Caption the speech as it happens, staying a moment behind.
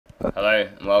Hello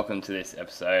and welcome to this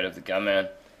episode of the Gunman.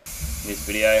 In this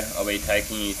video I'll be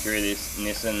taking you through this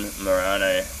Nissan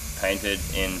Murano painted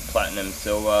in platinum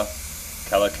silver,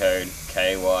 colour code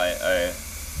KYO.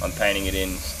 I'm painting it in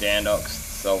Standox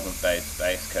solvent based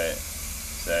base coat.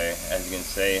 So as you can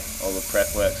see, all the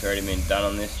prep work's already been done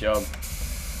on this job.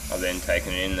 I've then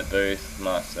taken it in the booth,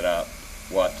 masked it up,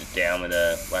 wiped it down with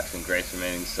a wax and grease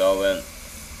removing solvent,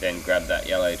 then grabbed that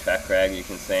yellow tack rag you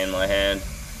can see in my hand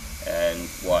and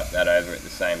wipe that over at the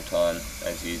same time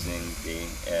as using the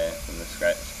air from the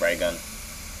spray gun.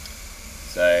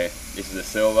 So this is the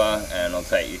silver, and I'll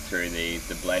take you through the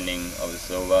blending of the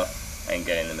silver and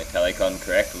getting the metallic on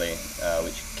correctly,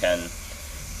 which can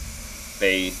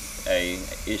be a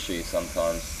issue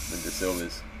sometimes with the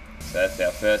silvers. So that's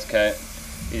our first coat.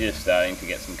 You're just starting to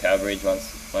get some coverage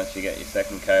once you get your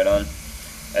second coat on.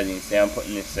 As you can see, I'm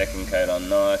putting this second coat on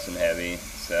nice and heavy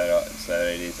so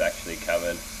that it is actually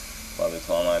covered by the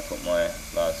time I put my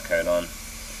last coat on.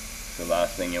 The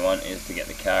last thing you want is to get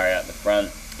the car out the front.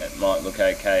 It might look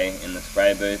okay in the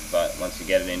spray booth, but once you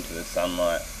get it into the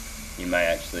sunlight, you may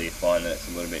actually find that it's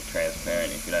a little bit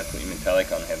transparent if you don't put your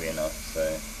metallic on heavy enough. So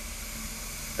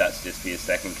that's just for your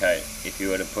second coat. If you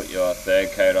were to put your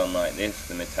third coat on like this,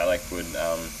 the metallic would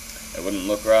it wouldn't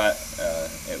look right.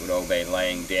 It would all be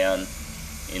laying down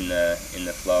in the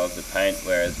flow of the paint,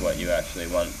 whereas what you actually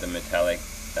want the metallic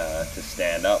to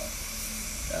stand up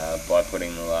by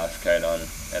putting the last coat on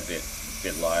a bit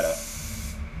lighter.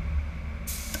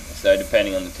 So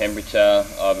depending on the temperature,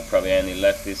 I've probably only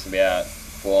left this about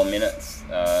 4 minutes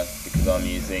because I'm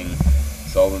using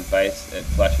solvent base. It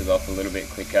flashes off a little bit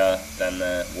quicker than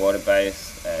the water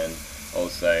base, and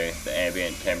also the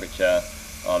ambient temperature.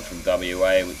 I'm from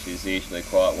WA, which is usually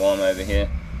quite warm over here,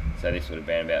 so this would have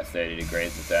been about 30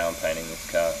 degrees the day I'm painting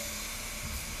this car.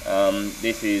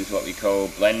 This is what we call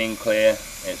blending clear.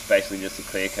 It's basically just a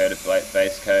clear coat of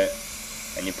base coat,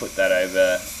 and you put that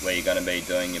over where you're going to be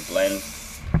doing your blend,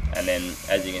 and then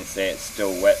as you can see, it's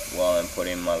still wet while I'm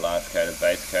putting my last coat of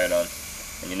base coat on.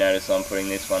 And you notice I'm putting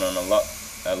this one on a lot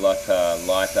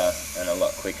lighter and a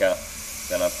lot quicker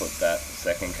than I put that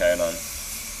second coat on,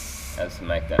 as to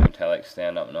make that metallic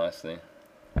stand up nicely.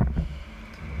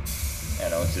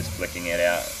 And I was just flicking it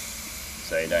out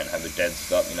so you don't have a dead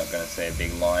stop. You're not going to see a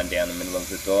big line down the middle of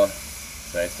the door.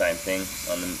 So same thing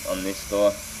on this door.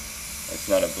 It's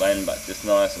not a blend, but just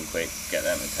nice and quick, get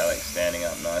that metallic standing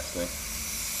up nicely.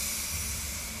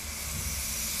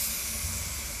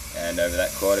 And over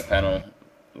that quarter panel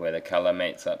where the colour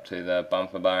meets up to the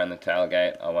bumper bar and the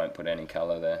tailgate, I won't put any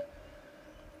colour there.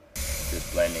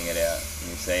 Just blending it out.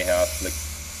 And you see how I flick,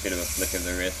 bit of a flick of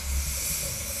the wrist.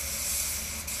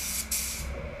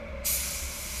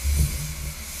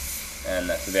 And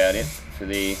that's about it for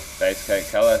the base coat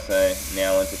colour. So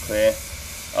now onto clear.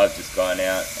 I've just gone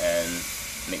out and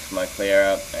mixed my clear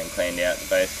up and cleaned out the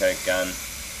base coat gun,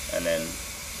 and then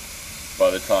by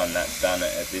the time that's done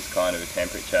at this kind of a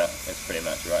temperature, it's pretty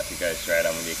much right to go straight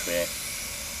on with your clear.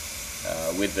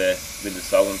 With the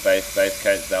solvent based base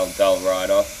coats, they'll dull right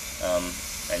off,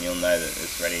 and you'll know that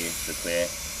it's ready for clear.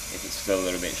 If it's still a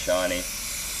little bit shiny,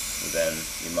 then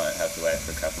you might have to wait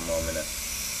for a couple more minutes.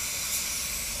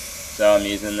 So I'm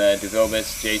using the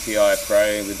DeVilbiss GTI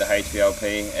Pro with the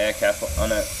HVLP air cap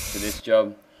on it for this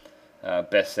job.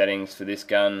 Best settings for this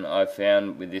gun I've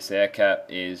found with this air cap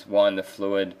is wind the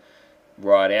fluid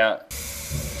right out,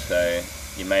 so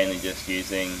you're mainly just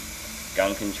using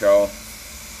gun control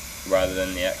rather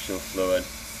than the actual fluid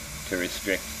to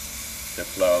restrict the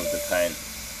flow of the paint.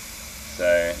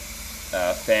 So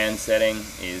fan setting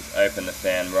is open the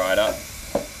fan right up,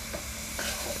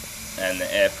 and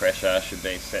the air pressure should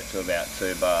be set to about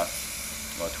 2 bar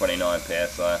or 29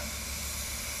 psi.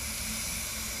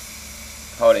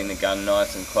 Holding the gun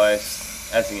nice and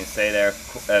close. As you can see, they're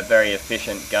a very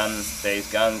efficient gun.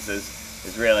 These guns,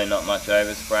 there's really not much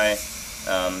overspray,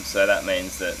 so that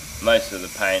means that most of the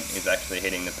paint is actually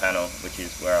hitting the panel, which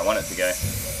is where I want it to go.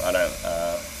 I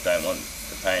don't want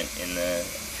the paint in the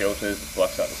filters. It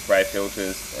blocks up the spray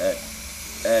filters,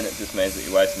 and it just means that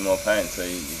you're wasting more paint, so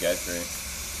you go through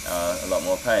a lot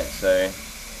more paint. So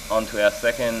onto our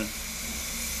second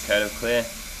coat of clear.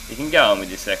 You can go on with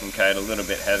your second coat a little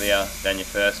bit heavier than your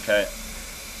first coat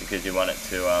because you want it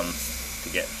to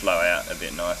get flow out a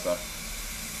bit nicer.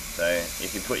 So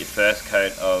if you put your first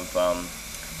coat of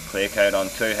clear coat on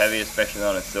too heavy, especially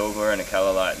on a silver and a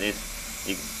colour like this,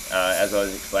 as I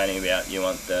was explaining about, you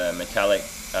want the metallic,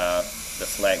 the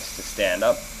flakes to stand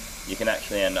up. You can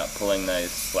actually end up pulling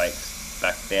those flakes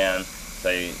back down, so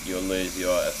you'll lose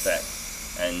your effect,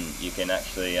 and you can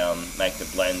actually make the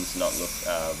blends not look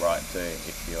right too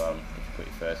if you put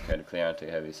your first coat of clear on too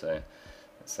heavy. So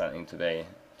It's something to be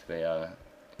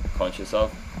conscious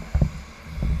of.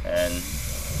 And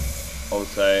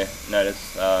also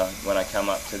notice when I come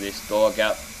up to this door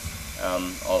gap,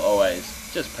 I'll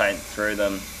always just paint through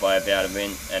them by about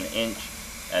an inch,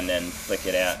 and then flick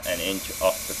it out an inch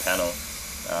off the panel,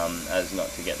 as not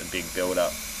to get the big build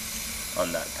up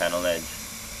on that panel edge.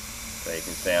 So you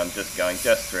can see I'm just going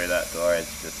just through that door edge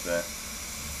just there.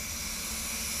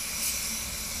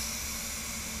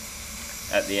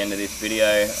 At the end of this video,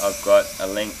 I've got a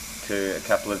link to a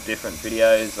couple of different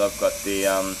videos. I've got the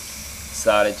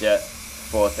Jet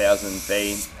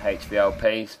 4000B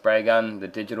HVLP spray gun, the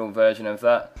digital version of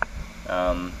that,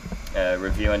 a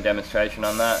review and demonstration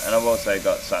on that, and I've also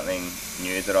got something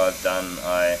new that I've done.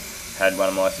 I had one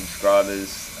of my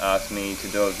subscribers ask me to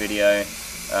do a video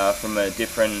from a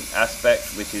different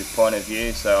aspect, which is point of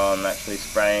view. So I'm actually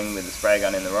spraying with the spray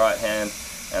gun in the right hand,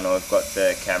 and I've got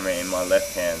the camera in my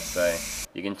left hand, so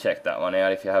you can check that one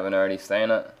out if you haven't already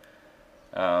seen it.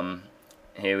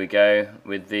 Here we go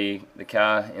with the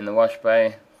car in the wash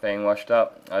bay being washed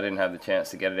up. I didn't have the chance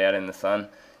to get it out in the sun.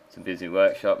 It's a busy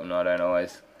workshop and I don't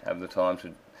always have the time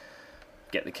to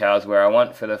get the cars where I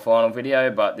want for the final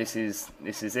video, but this is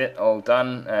it, all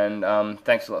done. And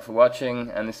thanks a lot for watching,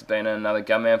 and this has been another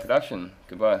Gunman production.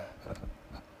 Goodbye.